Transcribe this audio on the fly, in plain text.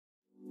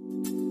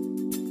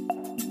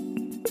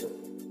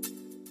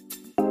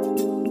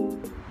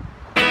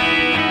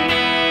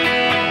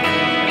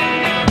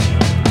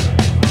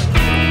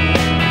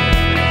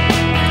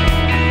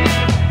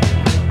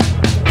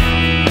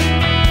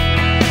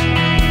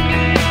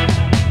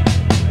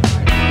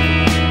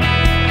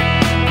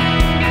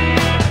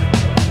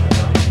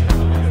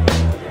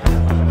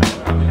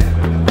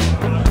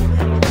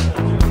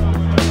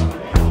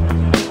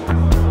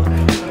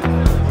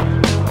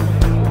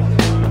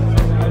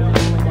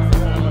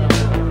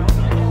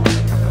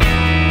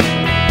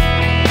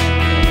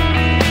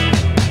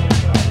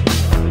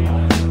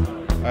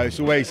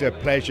always a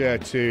pleasure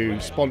to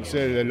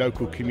sponsor the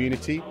local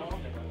community.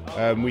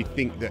 We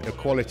think that the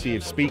quality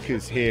of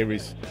speakers here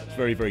is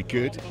very, very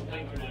good,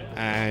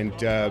 and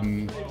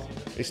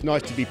it's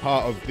nice to be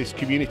part of this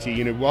community.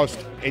 You know, whilst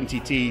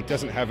NTT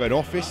doesn't have an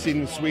office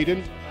in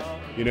Sweden,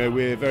 you know,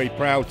 we're very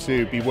proud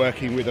to be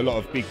working with a lot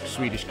of big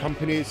Swedish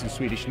companies and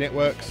Swedish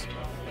networks.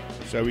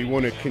 So we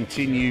want to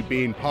continue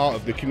being part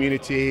of the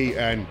community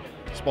and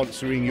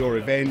sponsoring your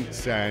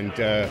events and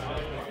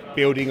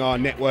building our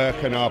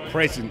network and our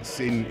presence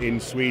in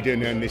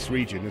Sweden and this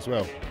region as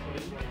well.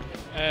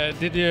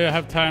 Did you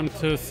have time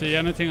to see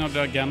anything of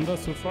the agenda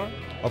so far?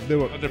 Of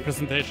the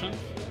presentation?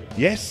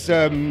 Yes,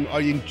 I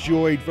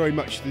enjoyed very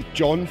much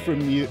John from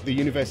the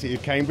University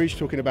of Cambridge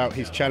talking about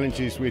his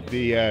challenges with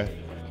the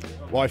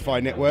Wi-Fi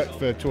network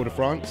for Tour de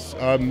France.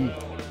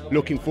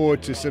 Looking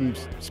forward to some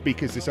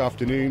speakers this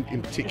afternoon,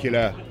 in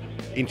particular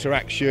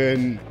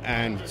Interxion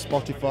and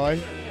Spotify.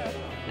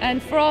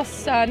 And for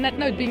us,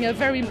 Netnod being a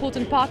very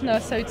important partner,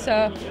 so it's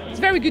a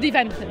very good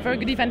event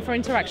for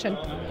interaction.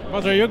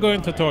 What are you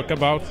going to talk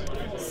about?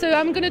 So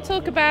I'm going to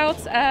talk about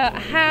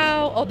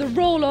the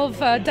role of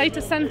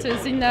data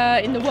centers in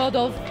the world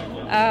of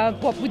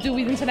what we do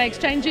with internet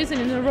exchanges and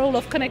in the role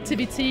of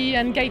connectivity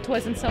and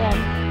gateways and so on.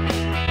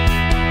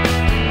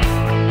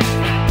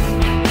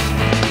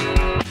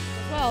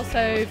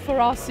 So for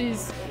us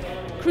is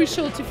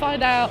crucial to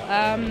find out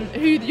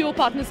who your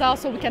partners are,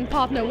 so we can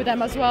partner with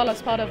them as well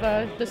as part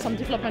of some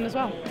development as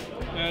well.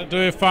 Do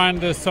you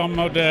find some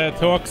of the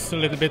talks a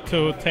little bit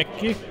too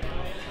techy?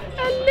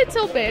 A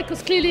little bit,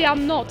 because clearly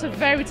I'm not a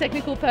very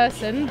technical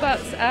person, but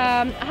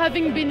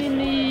having been in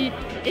the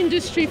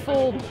industry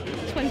for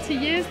 20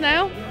 years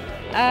now,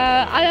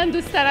 I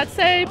understand, I'd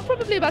say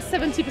probably about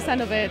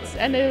 70% of it,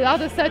 and the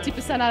other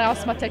 30% I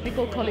ask my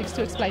technical colleagues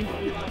to explain.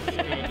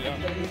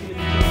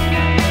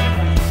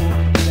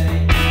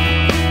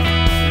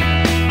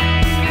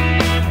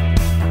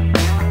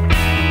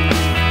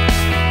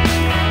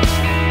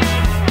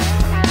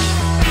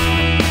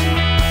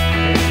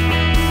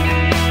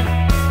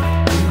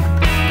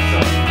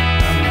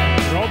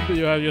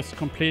 You have just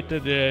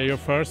completed your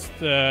first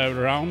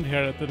round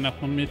here at the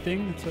Netnod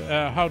meeting.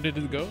 So, how did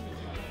it go?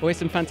 Well, we had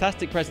some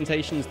fantastic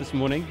presentations this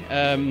morning.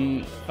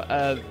 The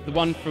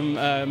one from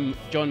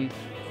John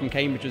from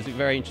Cambridge was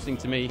very interesting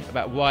to me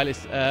about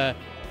wireless,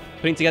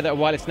 putting together a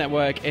wireless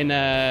network in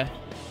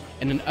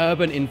an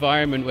urban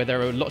environment where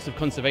there are lots of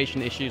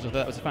conservation issues. I thought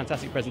that was a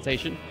fantastic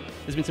presentation.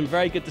 There's been some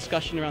very good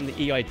discussion around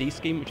the EID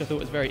scheme, which I thought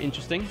was very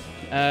interesting.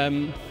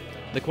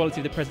 The quality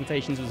of the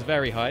presentations was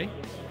very high.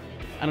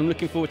 And I'm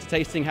looking forward to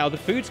tasting how the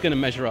food's going to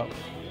measure up.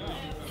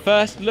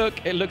 First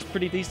look, it looks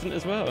pretty decent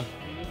as well.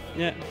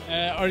 Yeah.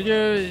 Are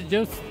you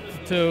used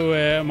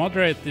to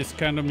moderate this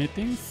kind of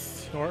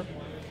meetings, or?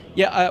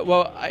 Yeah,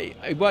 well, I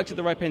worked at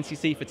the RIPE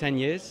NCC for 10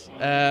 years,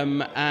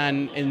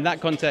 and in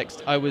that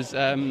context, I was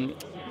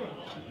there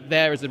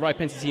as a RIPE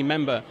NCC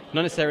member,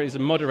 not necessarily as a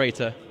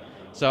moderator.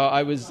 So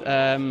I was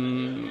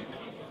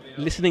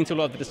listening to a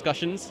lot of the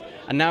discussions,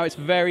 and now it's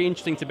very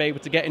interesting to be able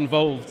to get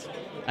involved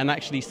and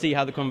actually see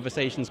how the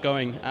conversation's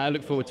going. I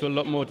look forward to a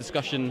lot more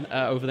discussion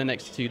over the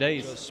next 2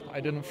 days. I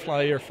didn't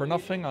fly here for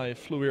nothing. I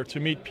flew here to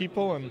meet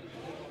people, and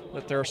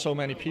that there are so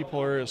many people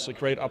here is a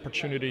great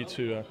opportunity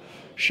to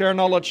share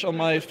knowledge on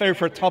my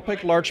favorite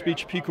topic, large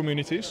BGP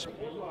communities.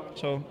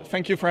 So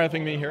thank you for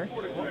having me here.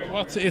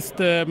 What is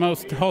the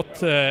most hot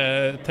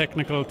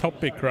technical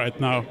topic right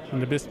now in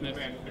the business?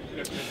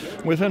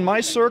 Within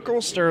my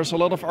circles, there's a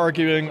lot of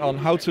arguing on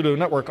how to do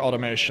network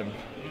automation.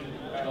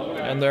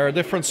 And there are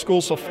different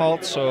schools of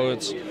thought, so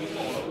it's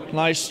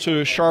nice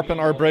to sharpen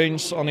our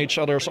brains on each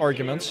other's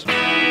arguments.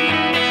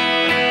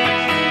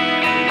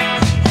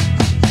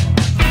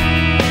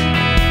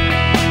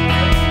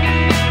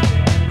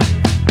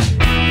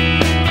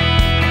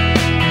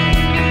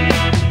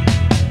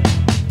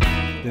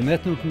 The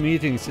Netnod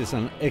meetings is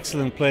an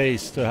excellent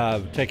place to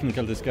have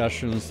technical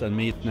discussions and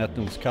meet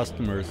Netnod's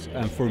customers,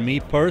 and for me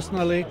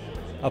personally,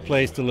 a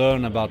place to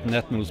learn about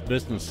Netnod's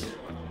business.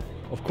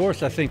 Of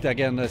course, I think the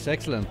agenda is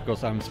excellent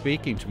because I'm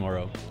speaking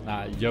tomorrow.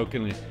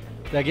 Jokingly.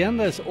 The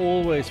agenda is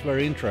always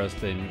very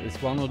interesting.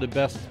 It's one of the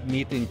best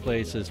meeting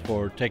places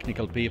for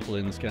technical people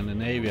in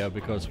Scandinavia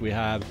because we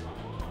have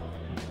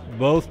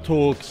both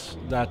talks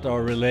that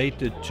are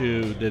related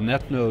to the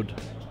Netnod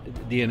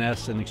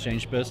DNS and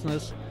exchange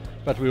business,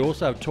 but we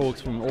also have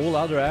talks from all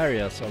other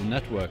areas of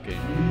networking.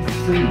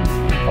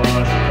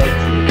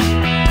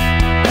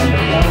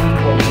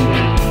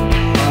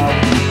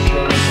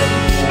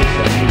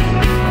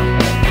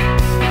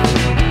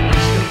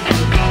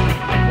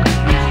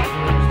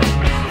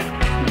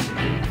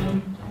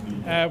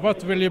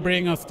 What will you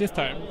bring us this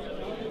time?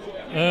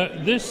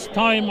 This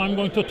time I'm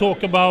going to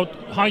talk about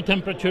high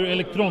temperature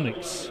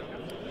electronics,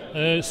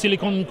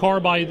 silicon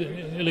carbide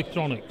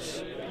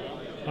electronics.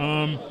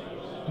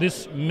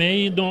 This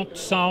may not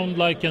sound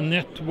like a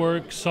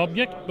network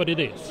subject, but it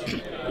is.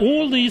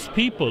 All these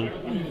people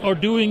are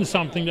doing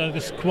something that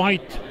is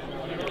quite,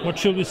 what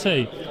should we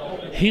say,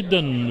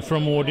 hidden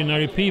from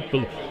ordinary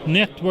people.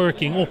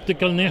 Networking,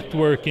 optical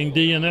networking,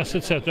 DNS,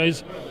 etc.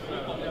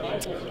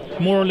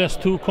 more or less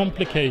too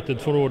complicated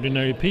for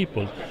ordinary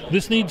people.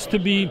 This needs to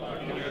be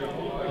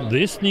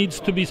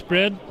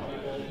spread.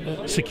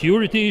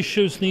 Security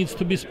issues needs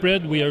to be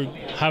spread. We are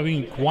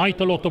having quite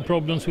a lot of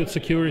problems with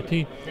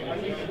security.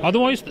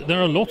 Otherwise,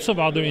 there are lots of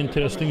other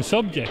interesting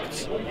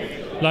subjects,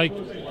 like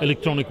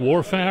electronic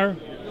warfare,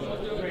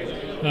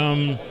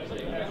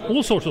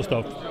 all sorts of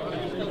stuff.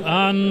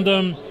 And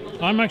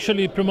I'm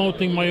actually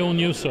promoting my own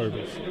news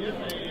service.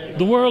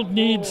 The world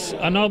needs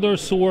another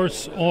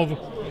source of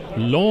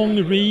long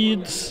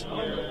reads,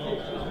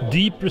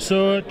 deep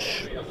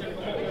research,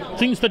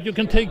 things that you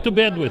can take to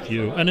bed with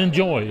you and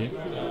enjoy.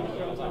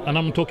 And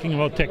I'm talking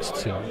about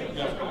texts here.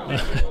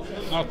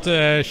 Not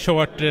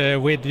short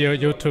video,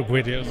 YouTube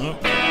videos. No.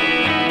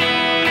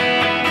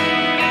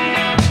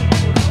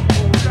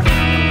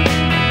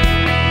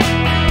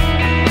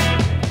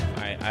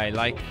 I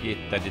like it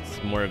that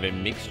it's more of a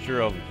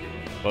mixture of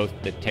both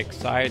the tech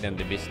side and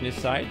the business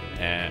side,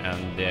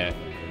 and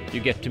you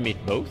get to meet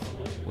both,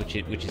 which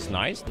is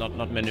nice.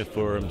 Not many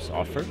forums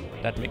offer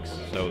that mix,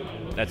 so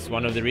that's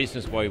one of the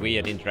reasons why we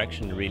at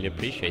Interxion really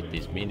appreciate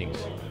these meetings.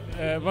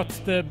 What's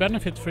the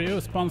benefit for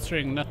you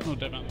sponsoring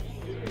Netnod event?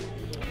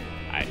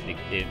 I think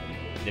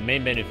the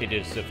main benefit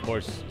is, of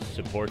course,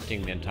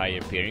 supporting the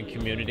entire peering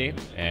community.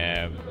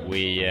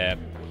 We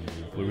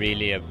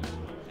really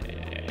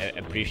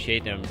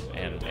appreciate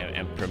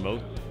and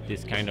promote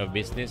this kind of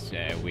business.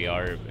 We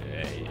are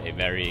a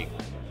very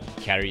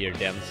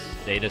carrier-dense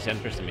data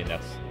centers. I mean,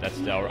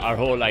 that's our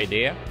whole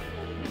idea,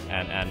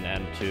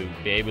 and to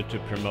be able to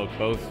promote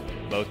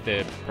both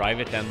the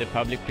private and the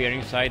public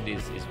peering side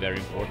is very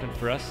important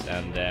for us.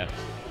 And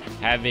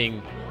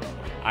having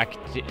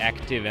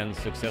active and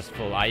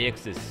successful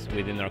IXs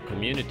within our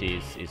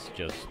communities is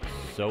just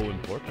so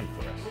important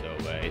for us.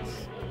 So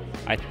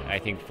I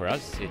think for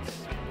us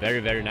it's very,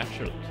 very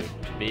natural to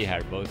be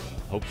here, both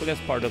hopefully as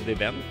part of the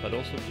event, but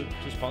also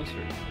to sponsor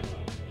it.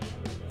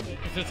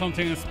 Is there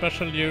something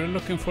special you're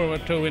looking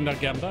forward to in the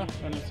agenda?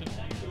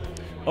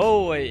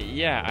 Oh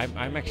yeah,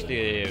 I'm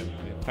actually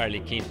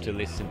fairly keen to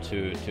listen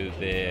to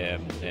the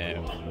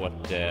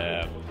what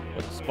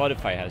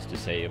Spotify has to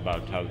say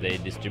about how they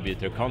distribute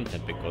their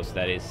content, because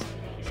that is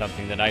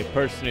something that I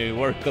personally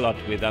work a lot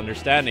with,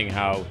 understanding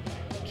how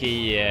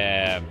key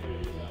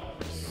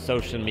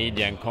social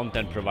media and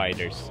content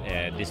providers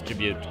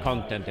distribute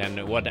content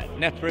and what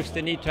networks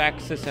they need to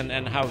access,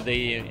 and how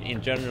they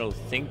in general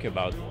think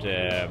about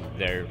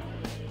their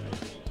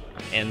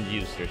end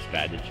user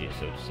strategy,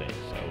 so to say.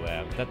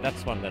 So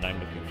that's one that I'm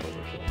looking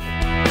forward to.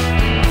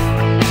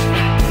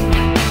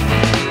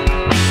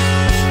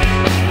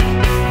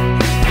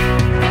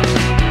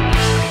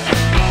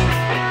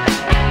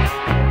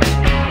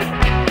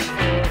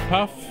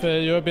 Paf,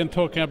 you have been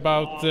talking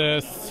about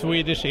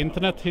Swedish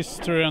internet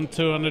history and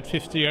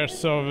 250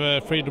 years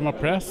of freedom of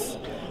press.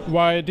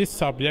 Why this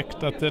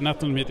subject at the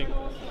Netnod meeting?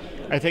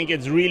 I think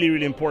it's really,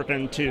 really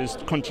important to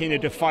continue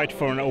to fight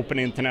for an open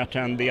internet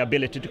and the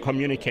ability to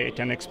communicate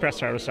and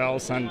express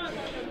ourselves. And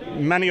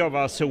many of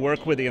us who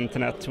work with the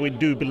internet, we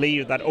do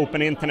believe that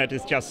open internet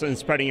is just, and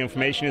spreading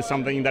information is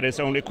something that is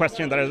only a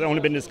question that has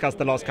only been discussed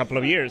the last couple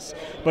of years.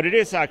 But it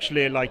is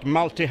actually like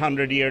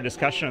multi-100-year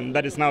discussion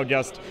that is now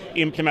just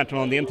implemented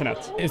on the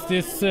internet. Is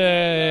this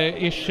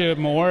issue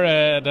more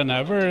than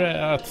ever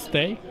at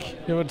stake,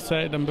 you would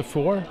say, than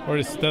before? Or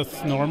is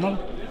this normal?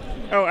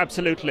 Oh,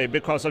 absolutely,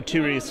 because of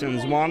two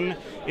reasons. One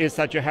is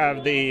that you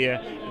have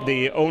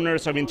the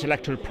owners of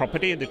intellectual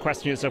property. The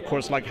question is, of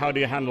course, like, how do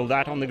you handle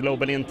that on the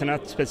global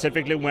internet,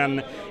 specifically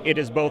when it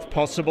is both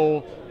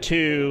possible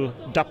to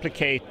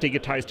duplicate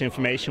digitized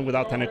information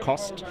without any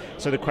cost.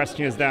 So the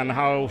question is then,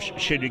 how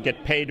should you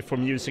get paid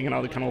from using and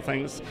other kind of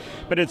things?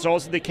 But it's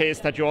also the case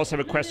that you also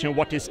have a question,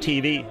 what is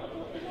TV?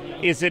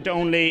 Is it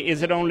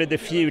only the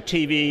few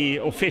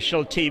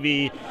official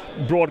TV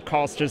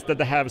broadcasters that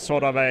have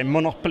sort of a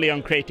monopoly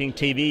on creating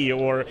TV,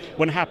 or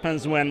what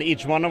happens when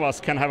each one of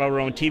us can have our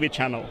own TV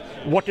channel?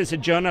 What is a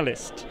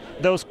journalist?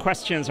 Those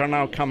questions are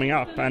now coming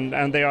up,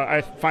 and they are,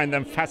 I find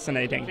them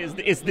fascinating.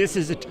 Is this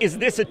a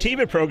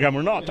TV program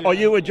or not? Are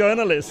you a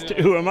journalist?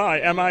 Who am I?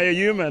 Am I a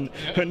human?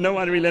 No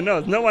one really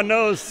knows. No one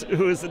knows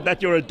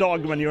that you're a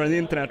dog when you're on the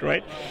internet,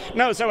 right?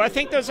 No, so I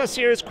think those are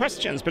serious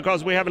questions,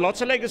 because we have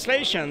lots of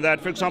legislation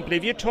that, for example,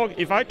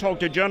 if I talk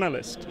to a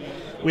journalist,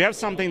 we have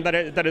something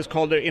that is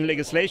called in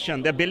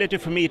legislation the ability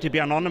for me to be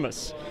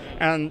anonymous,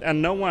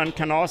 and no one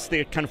can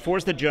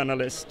force the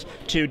journalist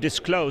to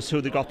disclose who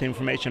they got the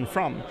information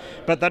from.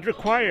 But that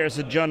requires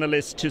a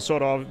journalist to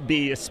sort of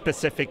be a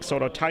specific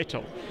sort of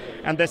title.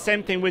 And the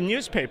same thing with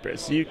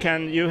newspapers. You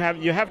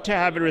have to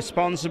have a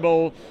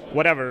responsible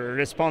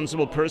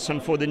person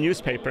for the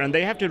newspaper, and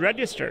they have to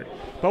register.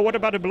 But what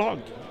about a blog?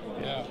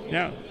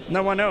 Yeah.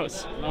 No one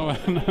knows. No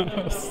one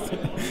knows.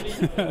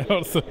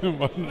 Also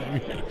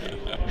wondering.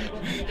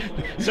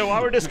 So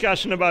our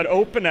discussion about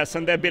openness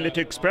and the ability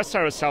to express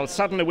ourselves,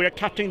 suddenly we are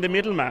cutting the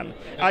middleman.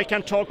 I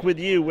can talk with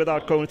you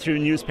without going through a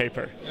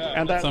newspaper.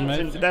 And that's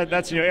amazing.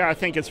 That's yeah, I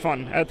think it's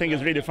fun. I think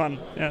it's really fun.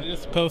 Yeah.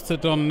 Just post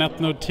it on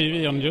Netnod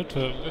TV on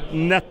YouTube.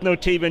 Netnod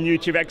TV on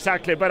YouTube,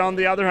 exactly. But on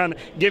the other hand,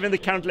 given the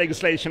current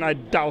legislation, I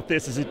doubt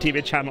this is a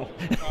TV channel.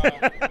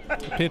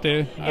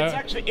 Pity.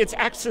 It's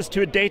access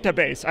to a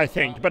database, I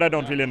think, but I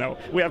don't really know.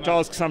 We have to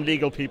ask some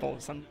legal people.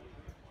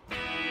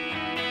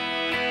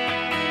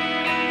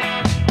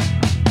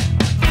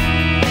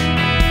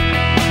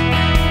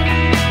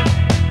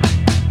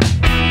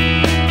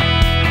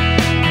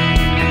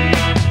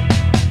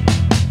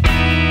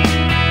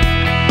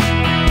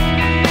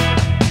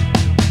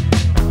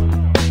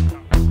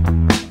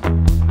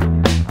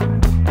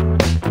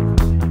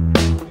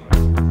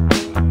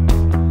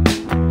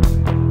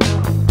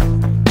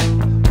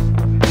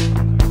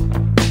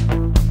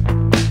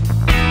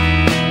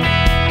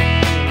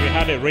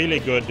 Really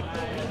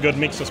good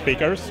mix of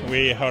speakers.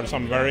 We heard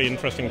some very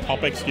interesting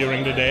topics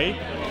during the day,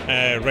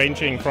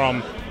 ranging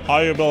from how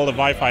you build a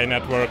Wi-Fi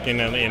network in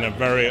a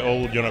very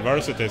old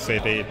university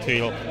city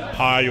to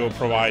how you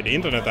provide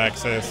internet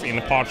access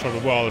in parts of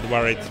the world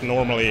where it's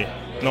normally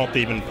not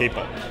even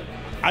people.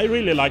 I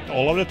really liked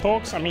all of the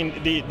talks. I mean,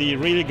 the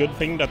really good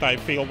thing that I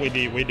feel with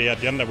the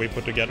agenda we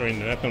put together in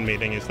the Netnod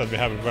meeting is that we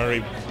have a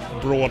very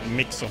broad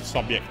mix of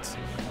subjects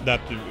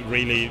that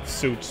really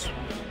suits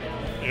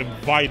a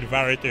wide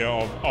variety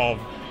of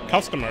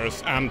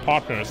customers and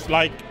partners,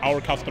 like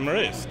our customer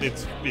is.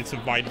 It's a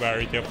wide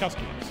variety of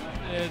customers.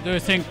 Do you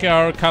think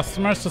our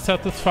customers are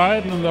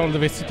satisfied and all the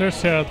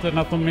visitors here at the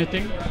Netnod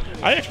meeting?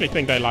 I actually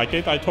think they like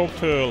it. I talked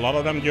to a lot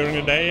of them during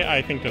the day.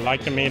 I think they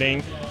like the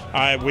meeting.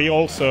 We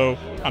also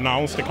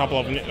announced a couple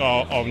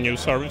of new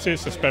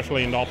services,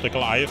 especially in the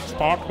optical IX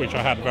part, which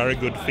I had very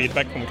good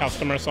feedback from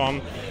customers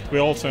on. We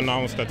also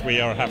announced that we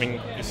are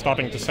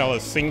starting to sell a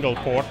single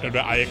port to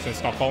the IX in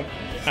Stockholm,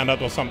 and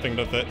that was something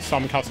that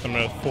some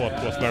customers thought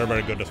was very,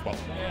 very good as well.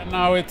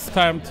 Now it's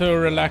time to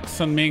relax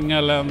and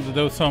mingle and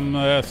do some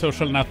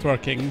social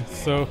networking.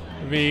 So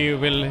we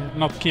will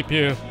not keep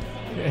you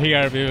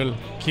here, we will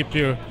keep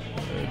you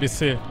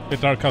busy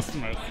with our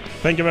customers.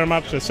 Thank you very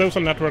much. The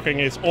social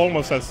networking is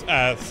almost as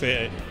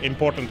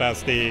important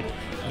as the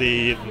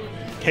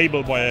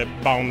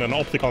cable-bound and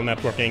optical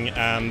networking,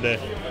 and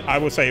I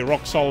would say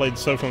rock-solid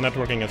social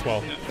networking as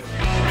well.